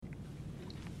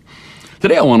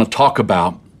Today I want to talk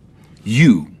about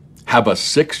you have a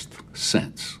sixth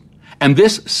sense. And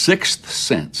this sixth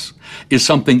sense is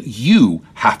something you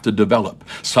have to develop.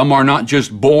 Some are not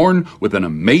just born with an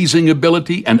amazing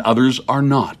ability and others are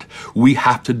not. We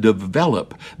have to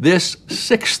develop this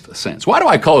sixth sense. Why do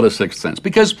I call it a sixth sense?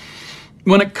 Because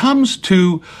when it comes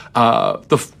to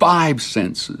the five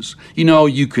senses,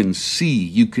 you can see,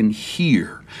 you can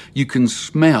hear, you can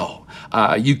smell,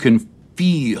 you can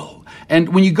feel.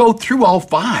 And when you go through all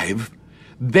five,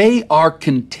 they are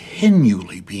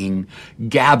continually being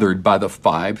gathered by the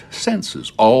five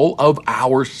senses. All of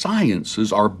our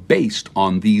sciences are based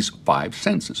on these five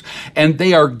senses. And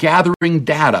they are gathering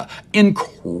data,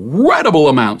 incredible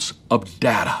amounts of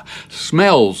data.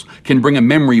 Smells can bring a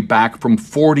memory back from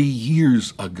 40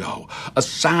 years ago. A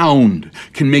sound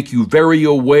can make you very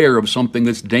aware of something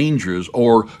that's dangerous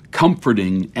or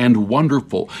comforting and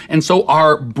wonderful. And so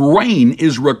our brain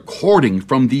is recording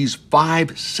from these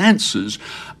five senses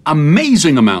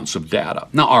amazing amounts of data.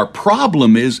 Now, our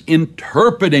problem is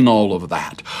interpreting all of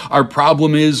that. Our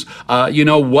problem is,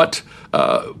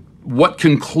 what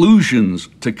conclusions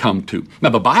to come to. Now,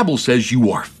 the Bible says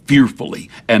you are fearfully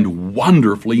and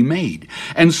wonderfully made.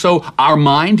 And so our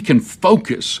mind can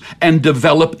focus and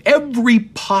develop every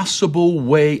possible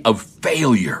way of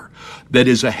failure that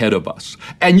is ahead of us.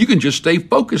 And you can just stay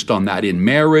focused on that in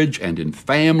marriage and in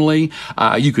family.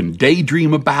 You can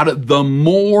daydream about it. The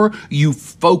more you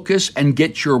focus and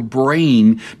get your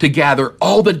brain to gather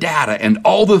all the data and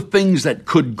all the things that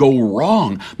could go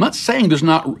wrong. I'm not saying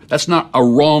that's not a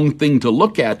wrong thing to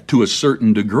look at to a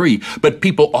certain degree, but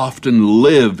people often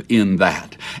live in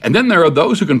that. And then there are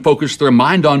those who can focus their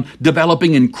mind on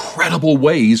developing incredible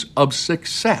ways of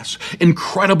success,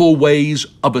 incredible ways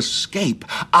of escape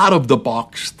out of the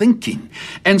box thinking.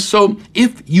 And so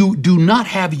if you do not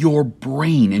have your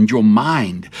brain and your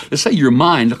mind, let's say your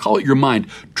mind, I'll call it your mind,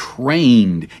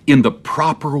 trained in the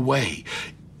proper way,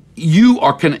 you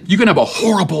can have a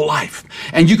horrible life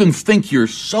and you can think you're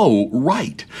so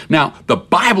right. Now, the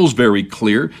Bible's very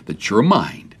clear that your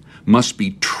mind must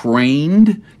be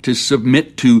trained to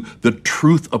submit to the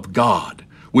truth of God,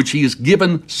 which He has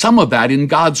given some of that in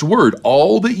God's Word,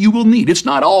 all that you will need. It's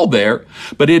not all there,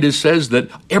 but it says that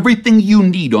everything you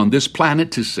need on this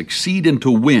planet to succeed and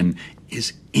to win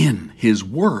is in His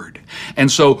Word. And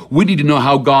so we need to know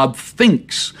how God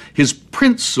thinks, His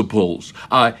principles,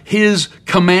 His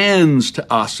commands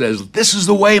to us as this is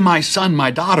the way, my son, my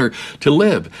daughter, to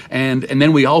live. And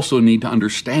then we also need to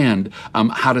understand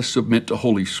how to submit to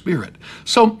Holy Spirit.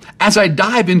 So as I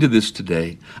dive into this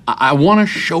today, I want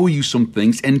to show you some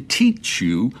things and teach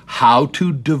you how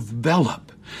to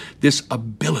develop this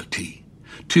ability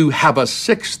to have a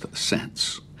sixth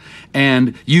sense.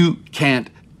 And you can't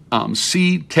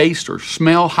see, taste, or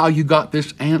smell how you got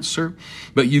this answer,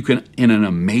 but you can, in an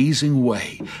amazing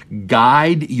way,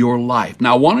 guide your life.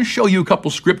 Now, I want to show you a couple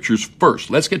scriptures first.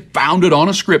 Let's get founded on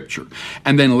a scripture,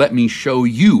 and then let me show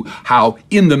you how,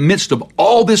 in the midst of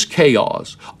all this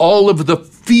chaos, all of the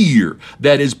fear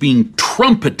that is being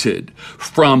trumpeted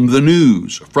from the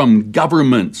news, from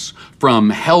governments, from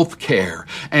healthcare,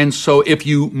 and so if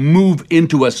you move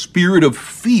into a spirit of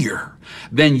fear,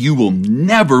 then you will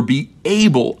never be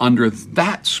able, under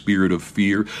that spirit of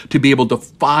fear, to be able to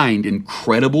find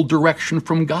incredible direction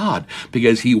from God,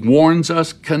 because He warns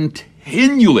us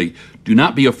continually, do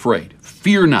not be afraid.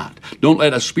 Fear not. Don't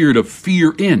let a spirit of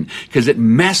fear in, because it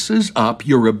messes up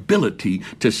your ability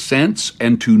to sense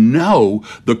and to know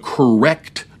the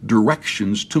correct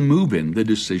directions to move in, the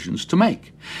decisions to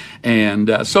make.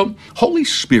 And so, Holy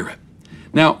Spirit.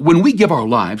 Now, when we give our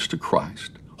lives to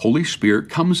Christ, Holy Spirit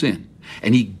comes in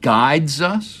and He guides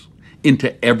us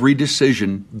into every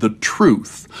decision, the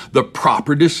truth, the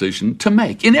proper decision to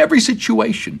make in every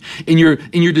situation, in your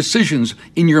decisions,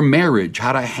 in your marriage,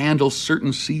 how to handle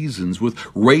certain seasons with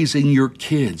raising your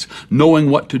kids, knowing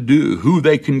what to do, who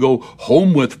they can go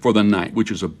home with for the night,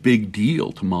 which is a big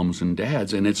deal to moms and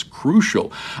dads, and it's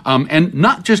crucial. And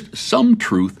not just some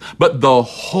truth, but the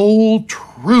whole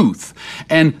truth,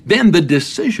 and then the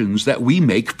decisions that we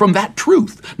make from that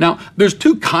truth. Now, there's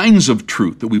two kinds of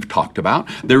truth that we've talked about.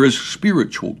 There is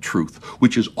spiritual truth,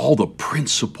 which is all the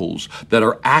principles that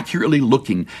are accurately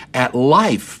looking at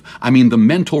life. I mean, the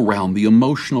mental realm, the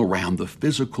emotional realm, the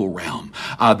physical realm,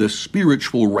 the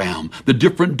spiritual realm, the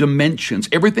different dimensions,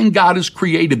 everything God has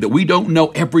created that we don't know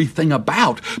everything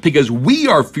about, because we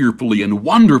are fearfully and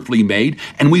wonderfully made,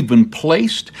 and we've been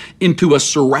placed into a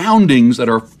surroundings that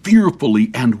are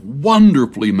fearfully and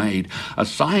wonderfully made. A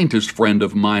scientist friend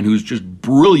of mine who's just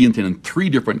brilliant in 3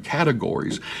 different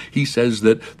categories, he says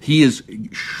that he He is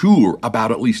sure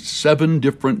about at least 7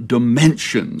 different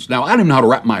dimensions. Now, I don't know how to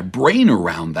wrap my brain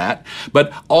around that,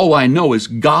 but all I know is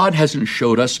God hasn't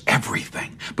showed us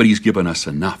everything, but He's given us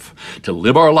enough to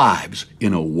live our lives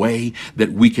in a way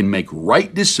that we can make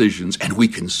right decisions and we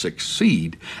can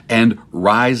succeed and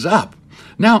rise up.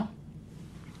 Now,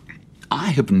 I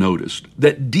have noticed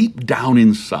that deep down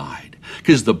inside,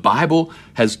 because the Bible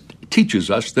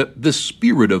teaches us that the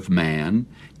spirit of man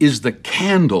is the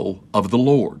candle of the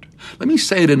Lord. Let me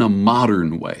say it in a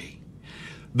modern way.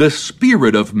 The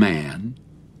spirit of man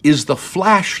is the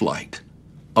flashlight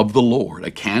of the Lord. A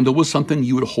candle was something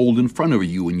you would hold in front of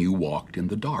you when you walked in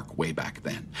the dark way back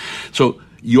then. So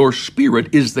your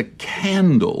spirit is the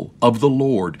candle of the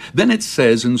Lord. Then it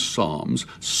says in Psalms,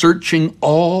 searching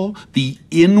all the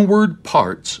inward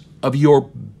parts of your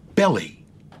belly.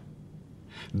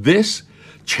 This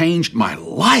changed my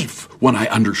life when I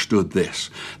understood this,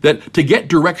 that to get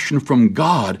direction from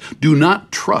God, do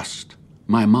not trust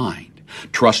my mind.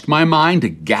 Trust my mind to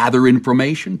gather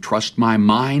information. Trust my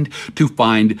mind to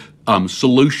find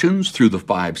solutions through the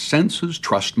 5 senses.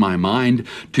 Trust my mind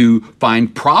to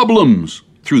find problems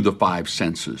through the 5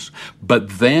 senses.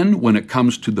 But then when it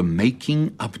comes to the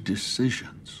making of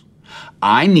decisions,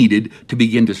 I needed to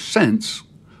begin to sense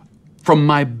from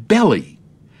my belly.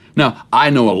 Now, I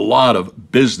know a lot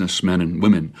of businessmen and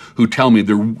women who tell me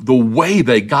the way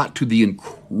they got to the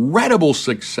incredible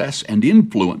success and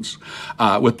influence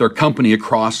with their company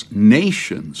across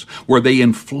nations, where they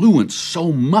influence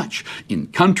so much in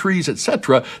countries,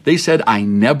 etc. They said, I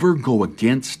never go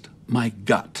against my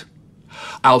gut.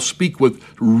 I'll speak with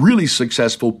really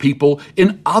successful people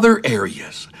in other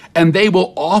areas, and they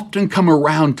will often come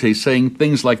around to saying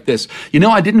things like this.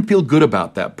 I didn't feel good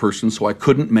about that person, so I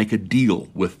couldn't make a deal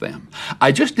with them.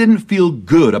 I just didn't feel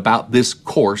good about this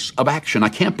course of action. I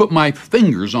can't put my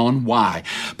fingers on why,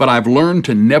 but I've learned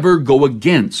to never go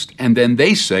against. And then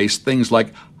they say things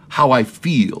like, how I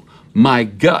feel, my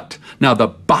gut. Now, the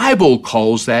Bible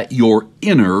calls that your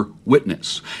inner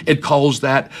witness. It calls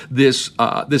that this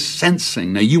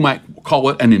sensing. Now, you might call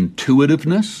it an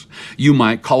intuitiveness. You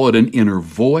might call it an inner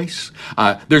voice.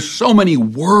 There's so many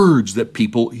words that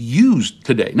people use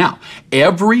today. Now,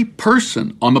 every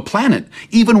person on the planet,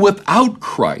 even without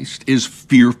Christ, is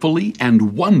fearfully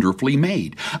and wonderfully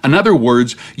made. In other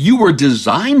words, you were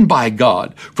designed by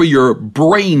God for your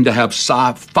brain to have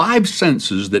 5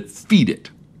 senses that feed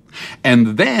it.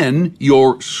 And then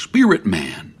your spirit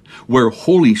man, where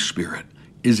Holy Spirit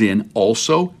is in,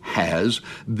 also has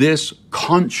this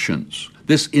conscience,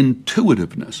 this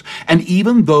intuitiveness. And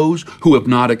even those who have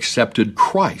not accepted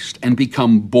Christ and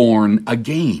become born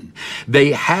again,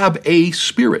 they have a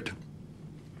spirit.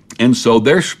 And so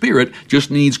their spirit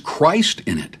just needs Christ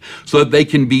in it so that they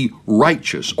can be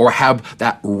righteous or have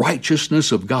that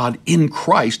righteousness of God in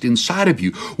Christ inside of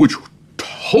you, which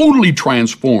totally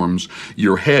transforms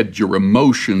your head, your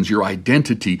emotions, your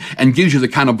identity, and gives you the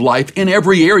kind of life in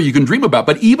every area you can dream about.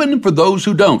 But even for those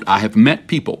who don't, I have met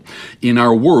people in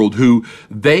our world who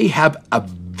they have a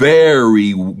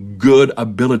very good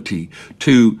ability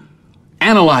to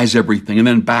analyze everything and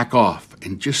then back off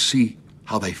and just see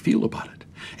how they feel about it.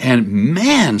 And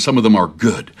man, some of them are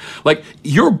good. Like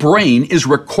your brain is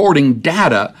recording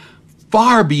data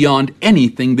far beyond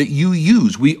anything that you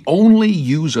use. We only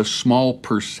use a small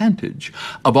percentage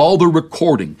of all the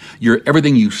recording.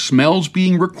 Everything you smell is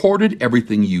being recorded,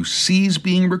 everything you see is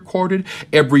being recorded,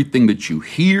 everything that you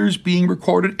hear is being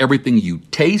recorded, everything you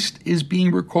taste is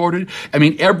being recorded.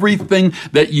 Everything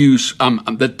that you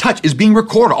that touch is being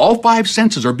recorded. All 5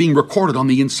 senses are being recorded on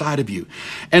the inside of you.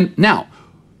 And now,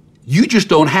 you just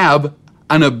don't have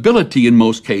an ability in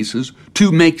most cases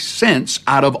to make sense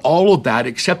out of all of that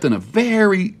except in a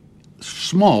very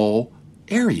small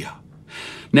area.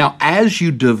 Now, as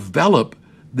you develop,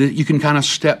 you can kind of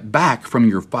step back from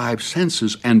your 5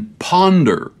 senses and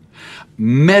ponder,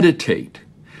 meditate,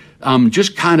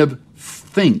 just kind of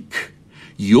think.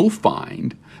 You'll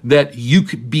find that you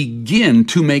could begin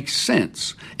to make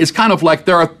sense. It's kind of like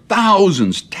there are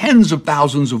thousands, tens of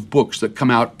thousands of books that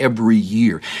come out every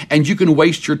year, and you can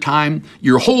waste your time,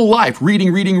 your whole life,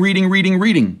 reading.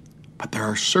 But there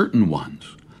are certain ones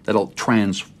that'll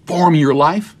transform your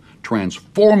life,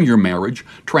 transform your marriage,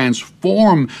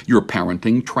 transform your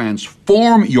parenting,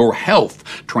 transform your health,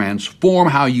 transform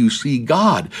how you see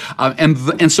God.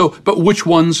 But which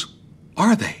ones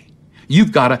are they?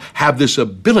 You've got to have this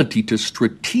ability to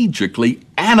strategically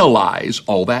analyze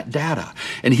all that data.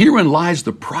 And herein lies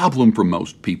the problem for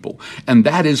most people. And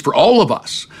that is for all of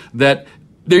us, that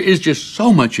there is just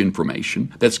so much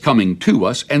information that's coming to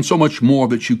us and so much more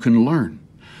that you can learn.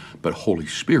 But Holy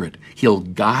Spirit, He'll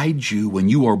guide you when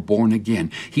you are born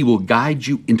again. He will guide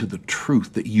you into the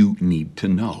truth that you need to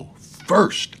know.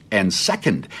 First and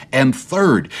second and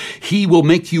third, He will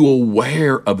make you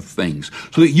aware of things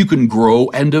so that you can grow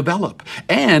and develop.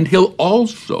 And He'll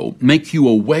also make you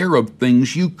aware of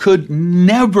things you could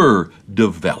never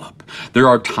develop. There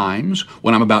are times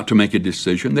when I'm about to make a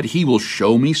decision that He will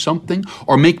show me something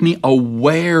or make me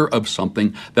aware of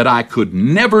something that I could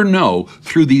never know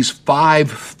through these 5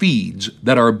 feeds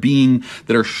that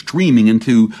are streaming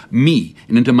into me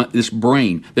and into this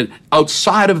brain. That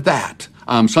outside of that,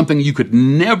 something you could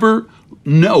never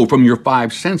know from your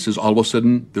 5 senses, all of a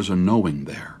sudden there's a knowing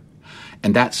there.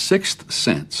 And that 6th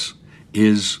sense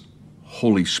is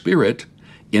Holy Spirit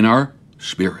in our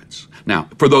spirits. Now,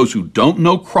 for those who don't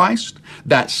know Christ,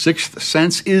 that 6th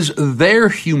sense is their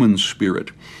human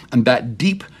spirit, and that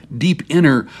deep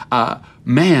inner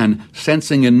man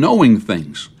sensing and knowing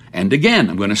things. And again,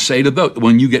 I'm going to say to those,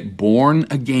 when you get born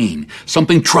again,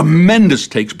 something tremendous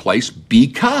takes place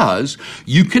because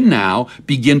you can now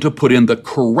begin to put in the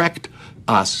correct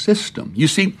system. You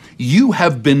see, you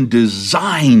have been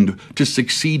designed to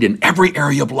succeed in every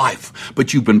area of life,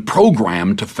 but you've been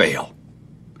programmed to fail.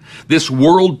 This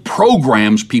world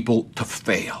programs people to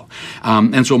fail.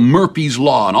 And so Murphy's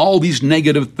Law and all these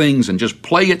negative things and just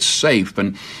play it safe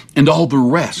and all the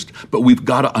rest. But we've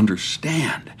got to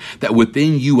understand that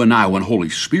within you and I, when Holy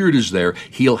Spirit is there,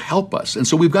 He'll help us. And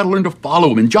so we've got to learn to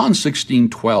follow Him. In John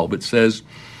 16:12, it says,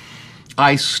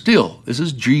 I still, this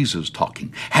is Jesus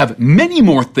talking, have many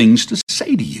more things to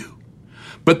say to you,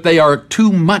 but they are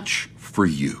too much for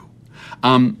you.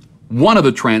 One of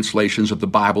the translations of the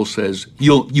Bible says,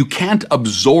 you can't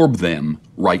absorb them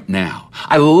right now.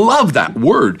 I love that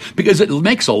word because it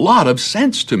makes a lot of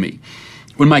sense to me.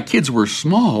 When my kids were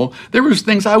small, there was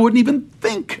things I wouldn't even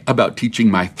think about teaching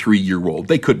my 3-year-old.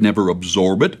 They could never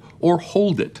absorb it or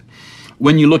hold it.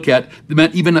 When you look at,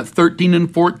 even at 13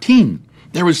 and 14,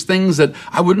 there was things that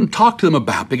I wouldn't talk to them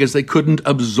about because they couldn't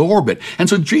absorb it. And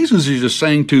so Jesus is just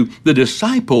saying to the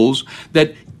disciples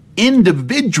that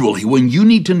individually, when you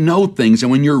need to know things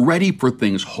and when you're ready for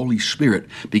things, Holy Spirit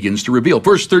begins to reveal.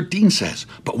 Verse 13 says,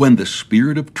 but when the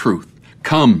Spirit of truth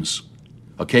comes,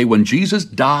 okay, when Jesus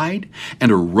died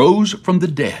and arose from the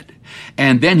dead,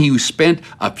 and then He spent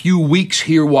a few weeks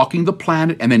here walking the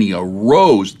planet, and then He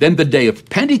arose, then the day of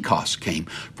Pentecost came.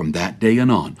 From that day and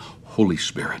on, Holy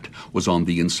Spirit was on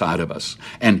the inside of us.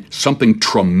 And something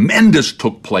tremendous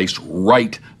took place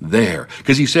right there.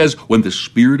 Because He says, when the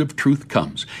Spirit of truth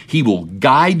comes, He will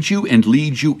guide you and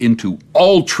lead you into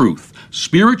all truth,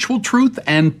 spiritual truth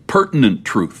and pertinent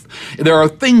truth. There are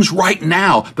things right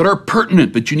now that are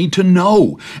pertinent that you need to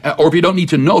know. Or if you don't need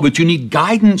to know, but you need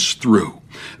guidance through.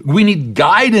 We need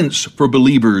guidance for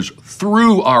believers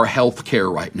through our health care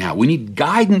right now. We need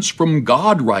guidance from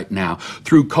God right now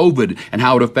through COVID and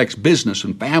how it affects business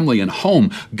and family and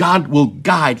home. God will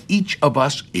guide each of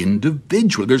us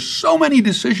individually. There's so many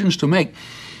decisions to make.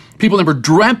 People never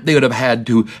dreamt they would have had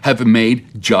to have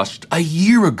made just a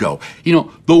year ago. You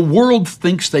know, the world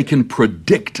thinks they can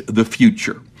predict the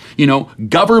future. You know,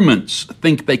 governments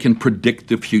think they can predict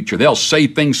the future. They'll say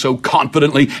things so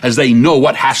confidently as they know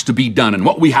what has to be done and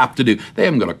what we have to do. They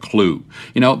haven't got a clue.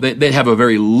 You know, they have a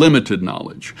very limited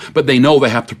knowledge. But they know they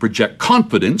have to project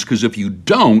confidence because if you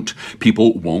don't,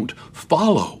 people won't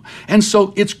follow. And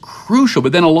so it's crucial.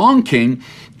 But then along came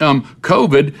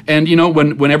COVID, and you know,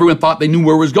 when everyone thought they knew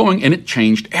where it was going, and it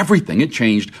changed everything. It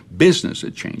changed business,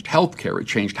 it changed healthcare, it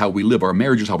changed how we live, our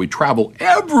marriages, how we travel,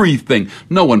 everything.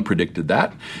 No one predicted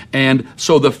that. And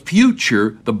so the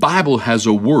future, the Bible has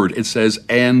a word. It says,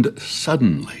 and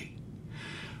suddenly.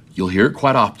 You'll hear it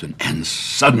quite often. And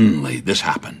suddenly this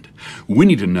happened. We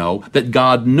need to know that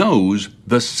God knows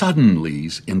the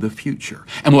suddenlies in the future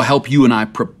and will help you and I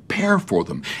prepare for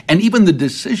them. And even the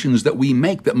decisions that we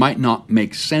make that might not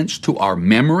make sense to our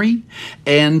memory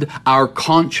and our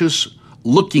conscious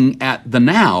looking at the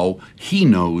now, He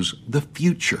knows the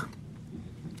future.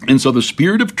 And so the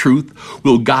Spirit of truth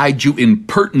will guide you in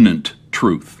pertinent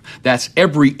truth. That's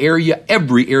every area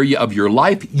of your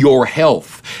life, your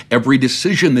health, every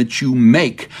decision that you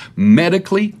make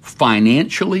medically,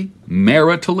 financially,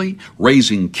 maritally,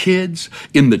 raising kids,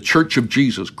 in the Church of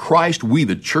Jesus Christ. We,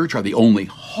 the church, are the only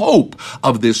hope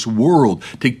of this world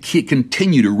to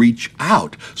continue to reach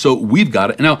out. So we've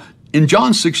got it. Now, in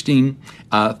John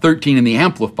 16:13 in the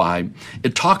Amplified,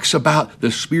 it talks about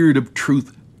the Spirit of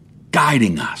truth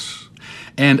guiding us.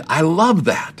 And I love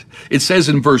that. It says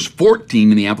in verse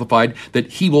 14 in the Amplified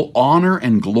that He will honor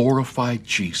and glorify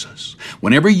Jesus.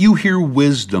 Whenever you hear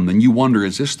wisdom and you wonder,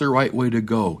 is this the right way to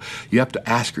go? You have to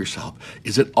ask yourself,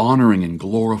 is it honoring and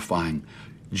glorifying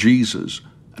Jesus.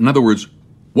 In other words,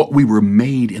 what we were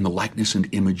made in the likeness and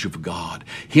image of God.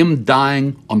 Him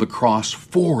dying on the cross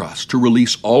for us to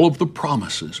release all of the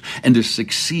promises and to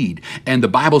succeed. And the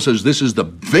Bible says this is the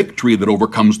victory that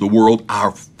overcomes the world,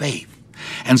 our faith.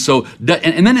 And so,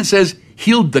 and then it says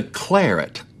he'll declare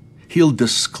it. He'll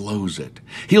disclose it.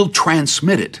 He'll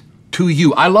transmit it to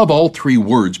you. I love all three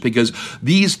words because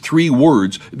these three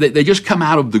words, they just come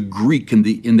out of the Greek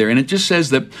in there. And it just says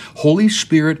that Holy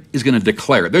Spirit is going to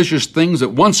declare it. There's just things that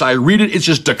once I read it, it's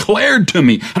just declared to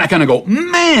me. And I kind of go,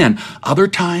 man. Other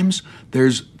times,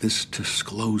 there's this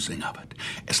disclosing of it.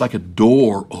 It's like a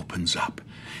door opens up.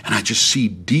 And I just see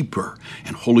deeper,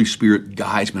 and Holy Spirit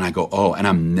guides me, and I go, oh, and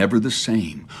I'm never the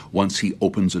same once he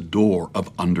opens a door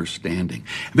of understanding.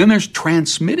 And then there's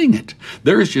transmitting it.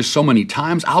 There is just so many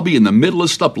times I'll be in the middle of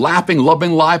stuff, laughing,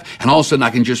 loving life, and all of a sudden I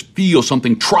can just feel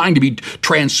something trying to be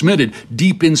transmitted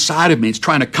deep inside of me. It's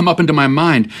trying to come up into my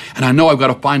mind, and I know I've got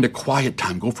to find a quiet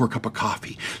time, go for a cup of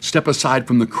coffee, step aside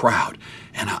from the crowd,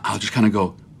 and I'll just kind of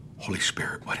go, Holy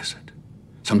Spirit, what is it?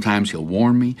 Sometimes he'll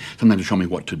warn me. Sometimes he'll show me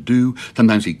what to do.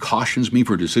 Sometimes he cautions me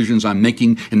for decisions I'm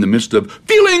making in the midst of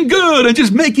feeling good and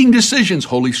just making decisions.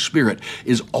 Holy Spirit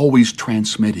is always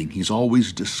transmitting. He's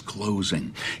always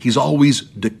disclosing. He's always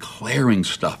declaring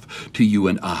stuff to you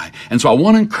and I. And so I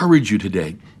want to encourage you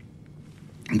today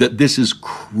that this is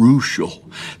crucial,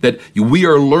 that we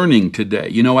are learning today.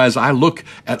 You know, as I look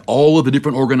at all of the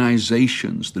different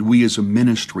organizations that we as a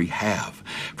ministry have,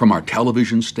 from our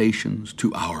television stations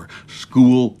to our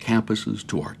school campuses,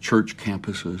 to our church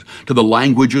campuses, to the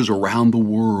languages around the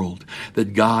world,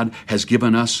 that God has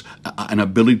given us an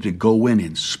ability to go in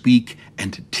and speak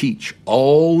and to teach.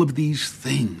 All of these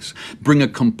things bring a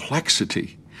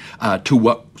complexity to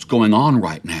what's going on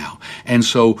right now. And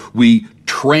so we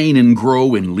train and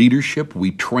grow in leadership,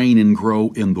 we train and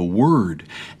grow in the Word,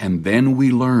 and then we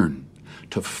learn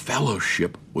to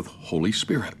fellowship with Holy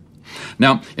Spirit.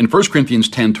 Now, in 1 Corinthians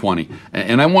 10:20,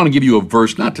 and I want to give you a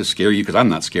verse, not to scare you because I'm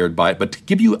not scared by it, but to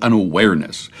give you an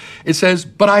awareness. It says,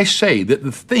 "But I say that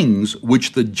the things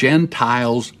which the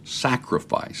Gentiles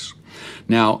sacrifice."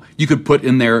 Now, you could put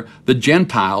in there, the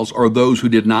Gentiles are those who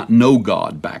did not know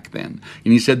God back then.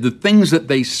 And he said the things that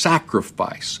they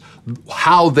sacrifice,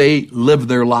 how they live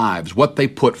their lives, what they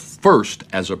put first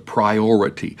as a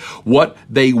priority, what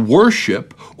they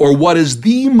worship, or what is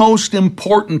the most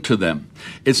important to them.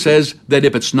 It says that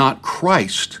if it's not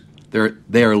Christ,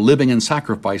 they are living and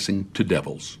sacrificing to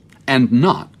devils and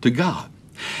not to God.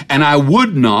 And I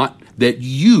would not that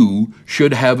you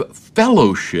should have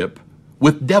fellowship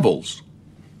with devils.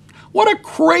 What a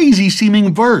crazy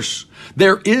seeming verse.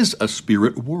 There is a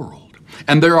spirit world,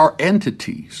 and there are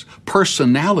entities,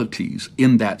 personalities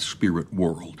in that spirit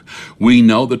world. We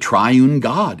know the triune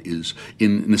God is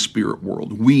in the spirit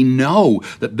world. We know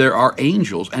that there are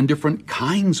angels and different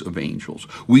kinds of angels.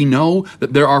 We know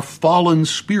that there are fallen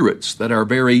spirits that are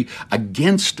very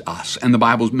against us, and the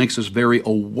Bible makes us very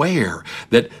aware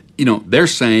that they're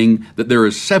saying that there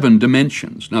are 7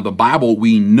 dimensions. Now, the Bible,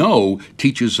 we know,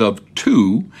 teaches of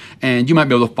 2, and you might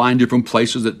be able to find different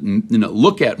places that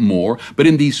look at more, but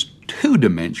in these 2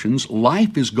 dimensions,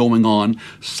 life is going on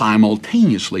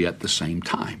simultaneously at the same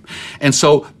time. And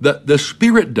so the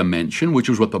spirit dimension, which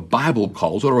is what the Bible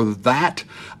calls it, or that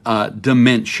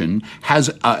dimension, has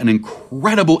an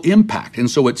incredible impact. And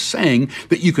so it's saying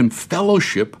that you can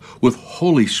fellowship with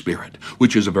Holy Spirit,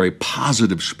 which is a very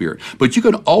positive spirit. But you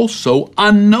can also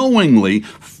unknowingly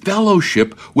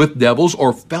fellowship with devils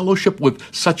or fellowship with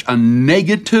such a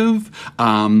negative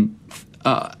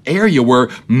area where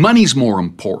money's more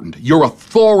important, your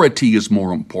authority is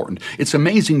more important. It's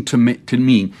amazing to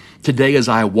me today as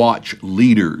I watch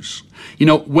leaders.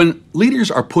 When leaders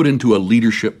are put into a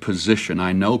leadership position,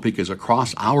 I know because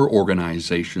across our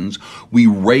organizations, we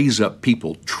raise up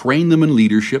people, train them in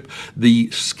leadership, the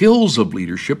skills of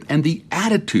leadership, and the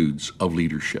attitudes of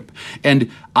leadership. And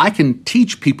I can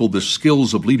teach people the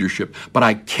skills of leadership, but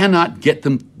I cannot get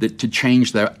them to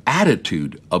change their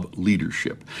attitude of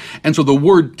leadership. And so the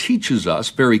Word teaches us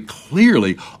very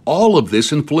clearly all of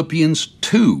this in Philippians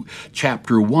 2,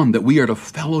 chapter 1, that we are to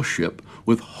fellowship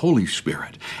with Holy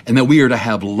Spirit, and that we are to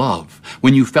have love.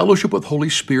 When you fellowship with Holy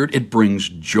Spirit, it brings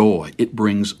joy. It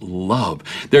brings love.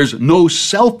 There's no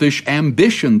selfish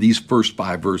ambition, these first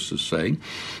 5 verses say,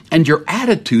 and your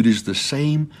attitude is the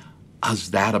same as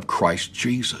that of Christ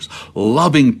Jesus.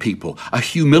 Loving people, a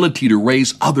humility to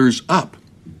raise others up.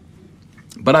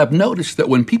 But I've noticed that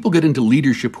when people get into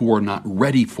leadership who are not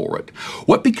ready for it,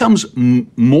 what becomes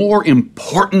more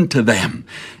important to them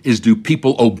is, do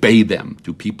people obey them?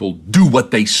 Do people do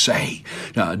what they say?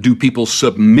 Do people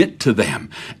submit to them?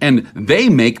 And they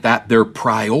make that their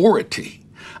priority.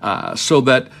 so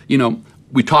that,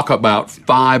 we talk about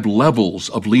 5 levels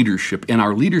of leadership in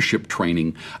our leadership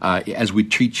training as we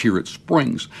teach here at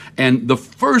Springs. And the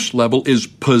first level is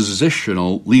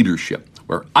positional leadership,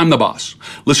 where I'm the boss.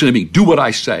 Listen to me, do what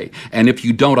I say. And if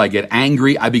you don't, I get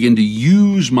angry. I begin to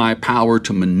use my power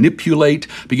to manipulate,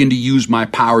 begin to use my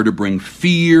power to bring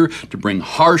fear, to bring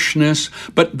harshness.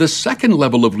 But the second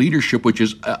level of leadership, which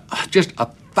is just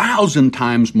 1,000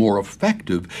 times more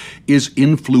effective, is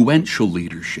influential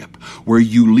leadership, where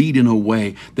you lead in a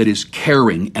way that is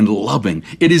caring and loving.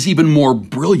 It is even more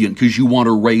brilliant because you want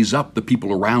to raise up the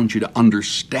people around you to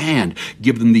understand,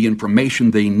 give them the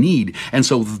information they need. And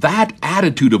so that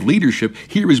attitude of leadership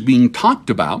here is being talked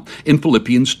about in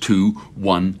Philippians 2,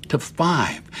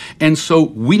 1-5. And so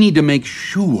we need to make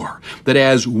sure that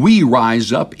as we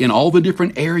rise up in all the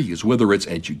different areas, whether it's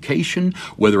education,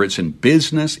 whether it's in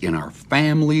business, in our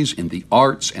families, in the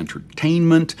arts,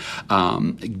 entertainment,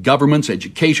 governments,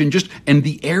 education, and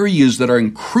the areas that are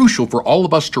crucial for all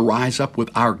of us to rise up with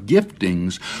our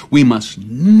giftings, we must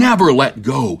never let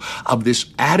go of this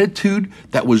attitude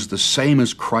that was the same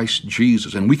as Christ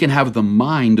Jesus. And we can have the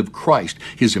mind of Christ,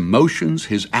 his emotions,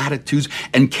 his attitudes,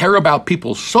 and care about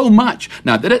people so much.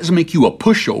 Now, that doesn't make you a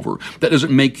pushover. That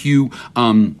doesn't make you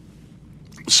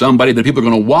somebody that people are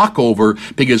going to walk over,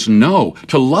 because no,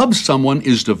 to love someone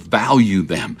is to value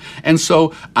them. And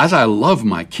so as I love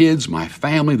my kids, my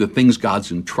family, the things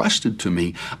God's entrusted to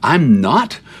me, I'm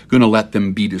not going to let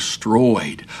them be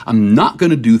destroyed. I'm not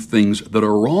going to do things that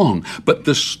are wrong. But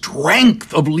the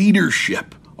strength of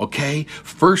leadership,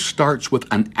 first starts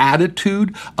with an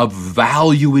attitude of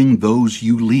valuing those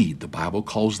you lead. The Bible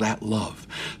calls that love,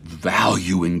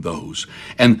 valuing those.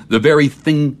 And the very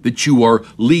thing that you are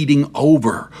leading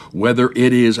over, whether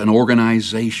it is an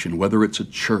organization, whether it's a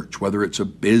church, whether it's a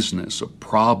business, a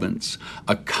province,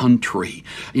 a country,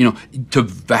 to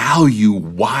value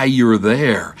why you're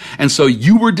there. And so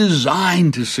you were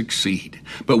designed to succeed,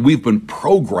 but we've been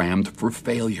programmed for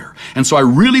failure. And so I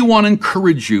really want to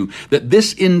encourage you that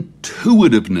this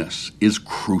intuitiveness is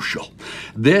crucial.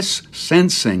 This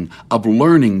sensing of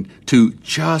learning to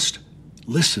just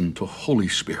listen to Holy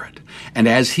Spirit. And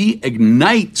as he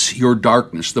ignites your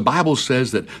darkness, the Bible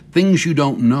says that things you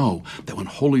don't know, that when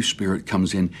Holy Spirit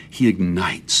comes in, he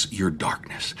ignites your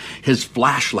darkness. His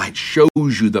flashlight shows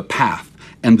you the path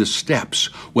and the steps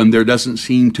when there doesn't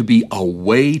seem to be a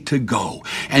way to go,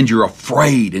 and you're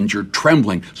afraid and you're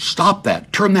trembling. Stop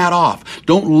that. Turn that off.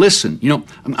 Don't listen.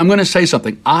 I'm going to say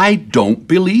something. I don't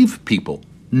believe people.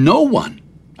 No one.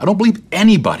 I don't believe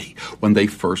anybody when they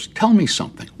first tell me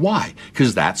something. Why?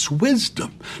 Because that's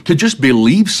wisdom. To just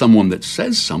believe someone that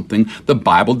says something, the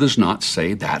Bible does not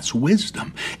say that's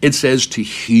wisdom. It says to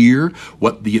hear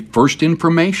what the first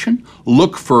information,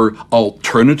 look for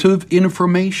alternative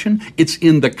information. It's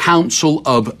in the counsel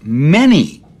of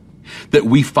many that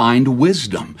we find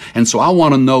wisdom. And so I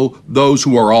want to know those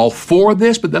who are all for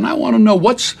this, but then I want to know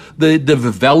what's the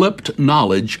developed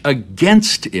knowledge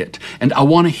against it. And I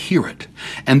want to hear it.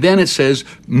 And then it says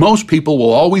most people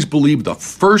will always believe the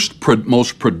first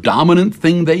most predominant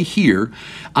thing they hear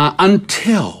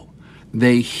until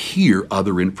they hear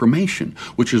other information,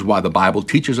 which is why the Bible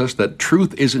teaches us that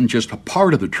truth isn't just a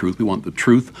part of the truth. We want the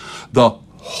truth, the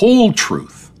whole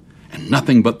truth, and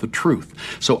nothing but the truth.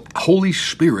 So Holy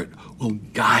Spirit will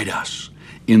guide us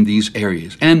in these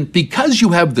areas. And because you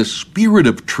have the Spirit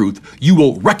of truth, you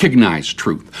will recognize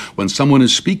truth. When someone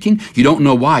is speaking, you don't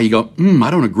know why. You go, I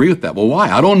don't agree with that. Well,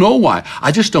 why? I don't know why.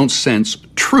 I just don't sense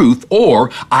truth, or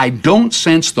I don't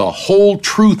sense the whole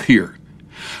truth here.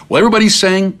 Well, everybody's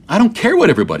saying, I don't care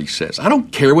what everybody says. I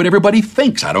don't care what everybody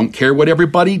thinks. I don't care what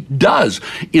everybody does.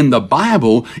 In the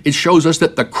Bible, it shows us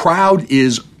that the crowd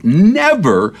is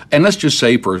never, and let's just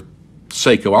say for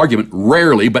sake of argument,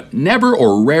 rarely, but never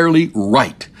or rarely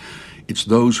right. It's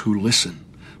those who listen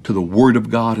to the Word of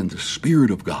God and the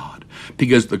Spirit of God,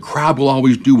 because the crowd will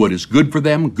always do what is good for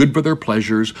them, good for their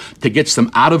pleasures, that gets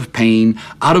them out of pain,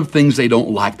 out of things they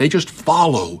don't like. They just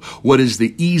follow what is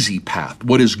the easy path,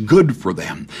 what is good for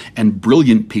them. And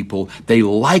brilliant people, they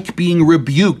like being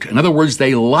rebuked. In other words,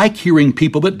 they like hearing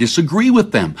people that disagree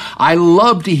with them. I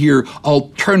love to hear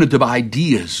alternative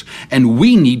ideas, and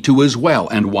we need to as well,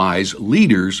 and wise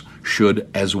leaders should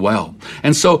as well.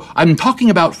 And so I'm talking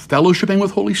about fellowshipping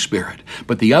with Holy Spirit,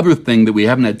 but the other thing that we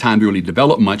haven't had time to really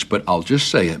develop much, but I'll just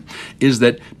say it, is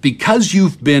that because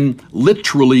you've been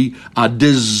literally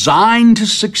designed to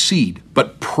succeed,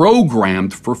 but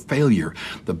programmed for failure,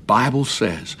 the Bible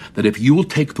says that if you will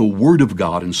take the Word of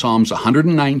God in Psalms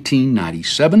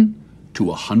 119:97 to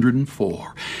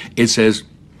 104, it says,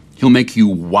 He'll make you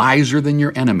wiser than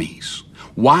your enemies,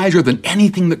 wiser than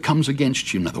anything that comes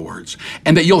against you, in other words,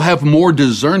 and that you'll have more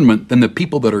discernment than the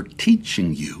people that are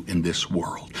teaching you in this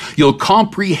world. You'll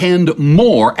comprehend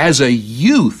more as a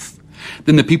youth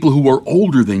than the people who are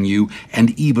older than you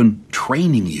and even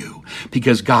training you.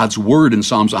 Because God's word in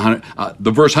Psalms 100,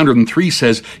 the verse 103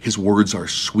 says, His words are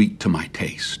sweet to my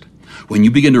taste. When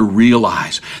you begin to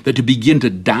realize that to begin to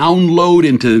download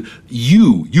into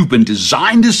you've been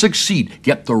designed to succeed,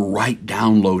 get the right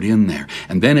download in there.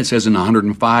 And then it says in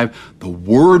 105, the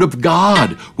Word of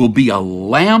God will be a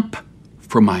lamp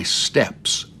for my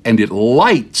steps, and it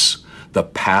lights the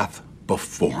path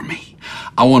before me.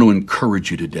 I want to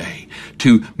encourage you today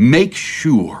to make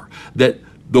sure that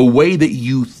the way that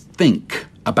you think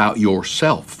about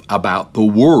yourself, about the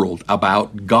world,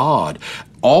 about God,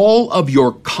 all of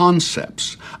your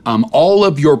concepts, all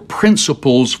of your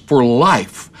principles for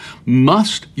life,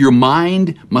 your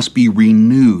mind must be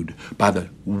renewed by the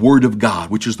Word of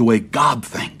God, which is the way God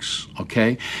thinks,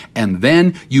 okay? And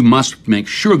then you must make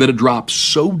sure that it drops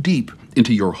so deep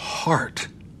into your heart.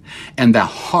 And the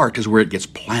heart is where it gets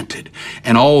planted.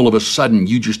 And all of a sudden,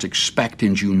 you just expect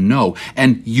and you know.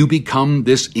 And you become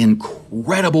this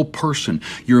incredible person.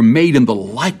 You're made in the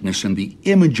likeness and the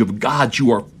image of God.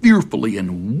 You are fearfully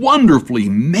and wonderfully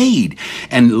made.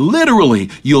 And literally,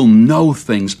 you'll know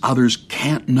things others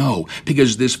can't know.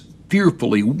 Because this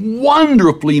fearfully,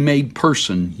 wonderfully made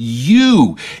person,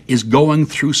 you, is going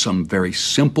through some very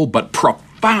simple but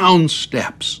profound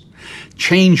steps.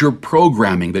 Change your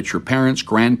programming that your parents,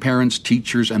 grandparents,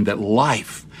 teachers, and that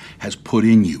life has put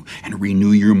in you, and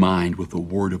renew your mind with the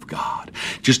Word of God.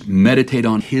 Just meditate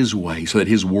on His way so that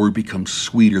His Word becomes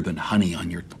sweeter than honey on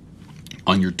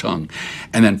your tongue.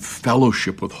 And then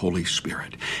fellowship with Holy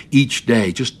Spirit. Each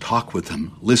day, just talk with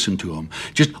Him, listen to Him.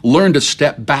 Just learn to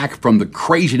step back from the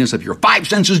craziness of your five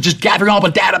senses, just gathering all the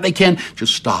data they can.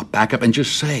 Just stop, back up, and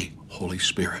just say, Holy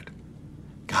Spirit,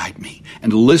 guide me,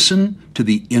 and listen to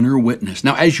the inner witness.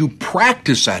 Now, as you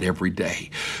practice that every day,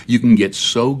 you can get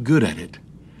so good at it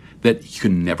that you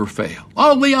can never fail.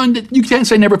 Oh, Leon, you can't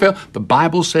say never fail. The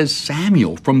Bible says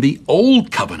Samuel from the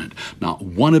Old Covenant, not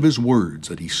one of his words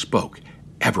that he spoke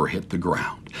ever hit the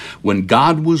ground. When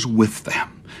God was with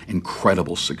them,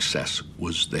 incredible success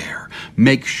was there.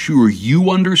 Make sure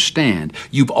you understand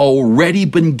you've already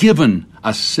been given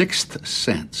a sixth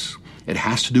sense. It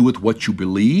has to do with what you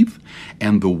believe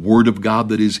and the Word of God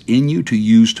that is in you to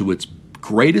use to its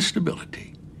greatest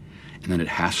ability. And then it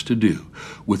has to do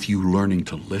with you learning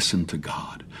to listen to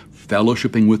God,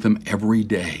 fellowshipping with Him every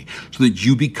day so that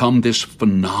you become this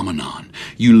phenomenon.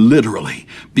 You literally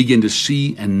begin to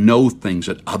see and know things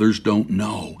that others don't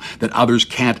know, that others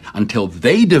can't until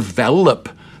they develop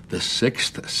the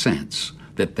sixth sense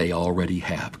that they already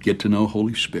have. Get to know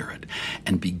Holy Spirit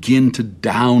and begin to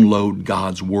download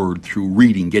God's Word through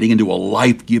reading, getting into a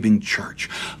life-giving church,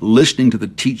 listening to the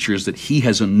teachers that He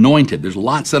has anointed. There's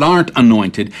lots that aren't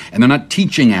anointed and they're not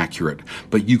teaching accurate,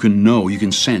 but you can know, you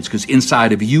can sense, because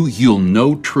inside of you, you'll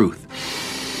know truth.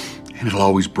 And it'll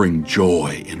always bring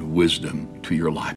joy and wisdom to your life.